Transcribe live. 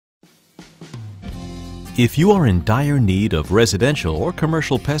If you are in dire need of residential or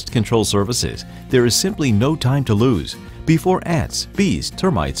commercial pest control services, there is simply no time to lose. Before ants, bees,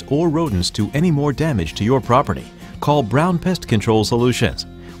 termites, or rodents do any more damage to your property, call Brown Pest Control Solutions.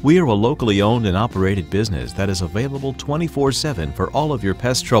 We are a locally owned and operated business that is available 24/7 for all of your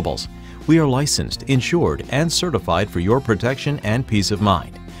pest troubles. We are licensed, insured, and certified for your protection and peace of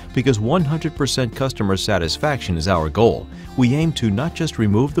mind. Because 100% customer satisfaction is our goal, we aim to not just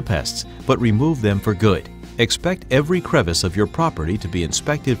remove the pests, but remove them for good. Expect every crevice of your property to be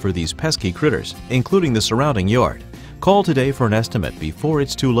inspected for these pesky critters, including the surrounding yard. Call today for an estimate before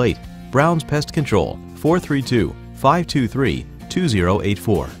it's too late. Brown's Pest Control,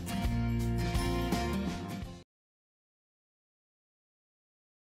 432-523-2084.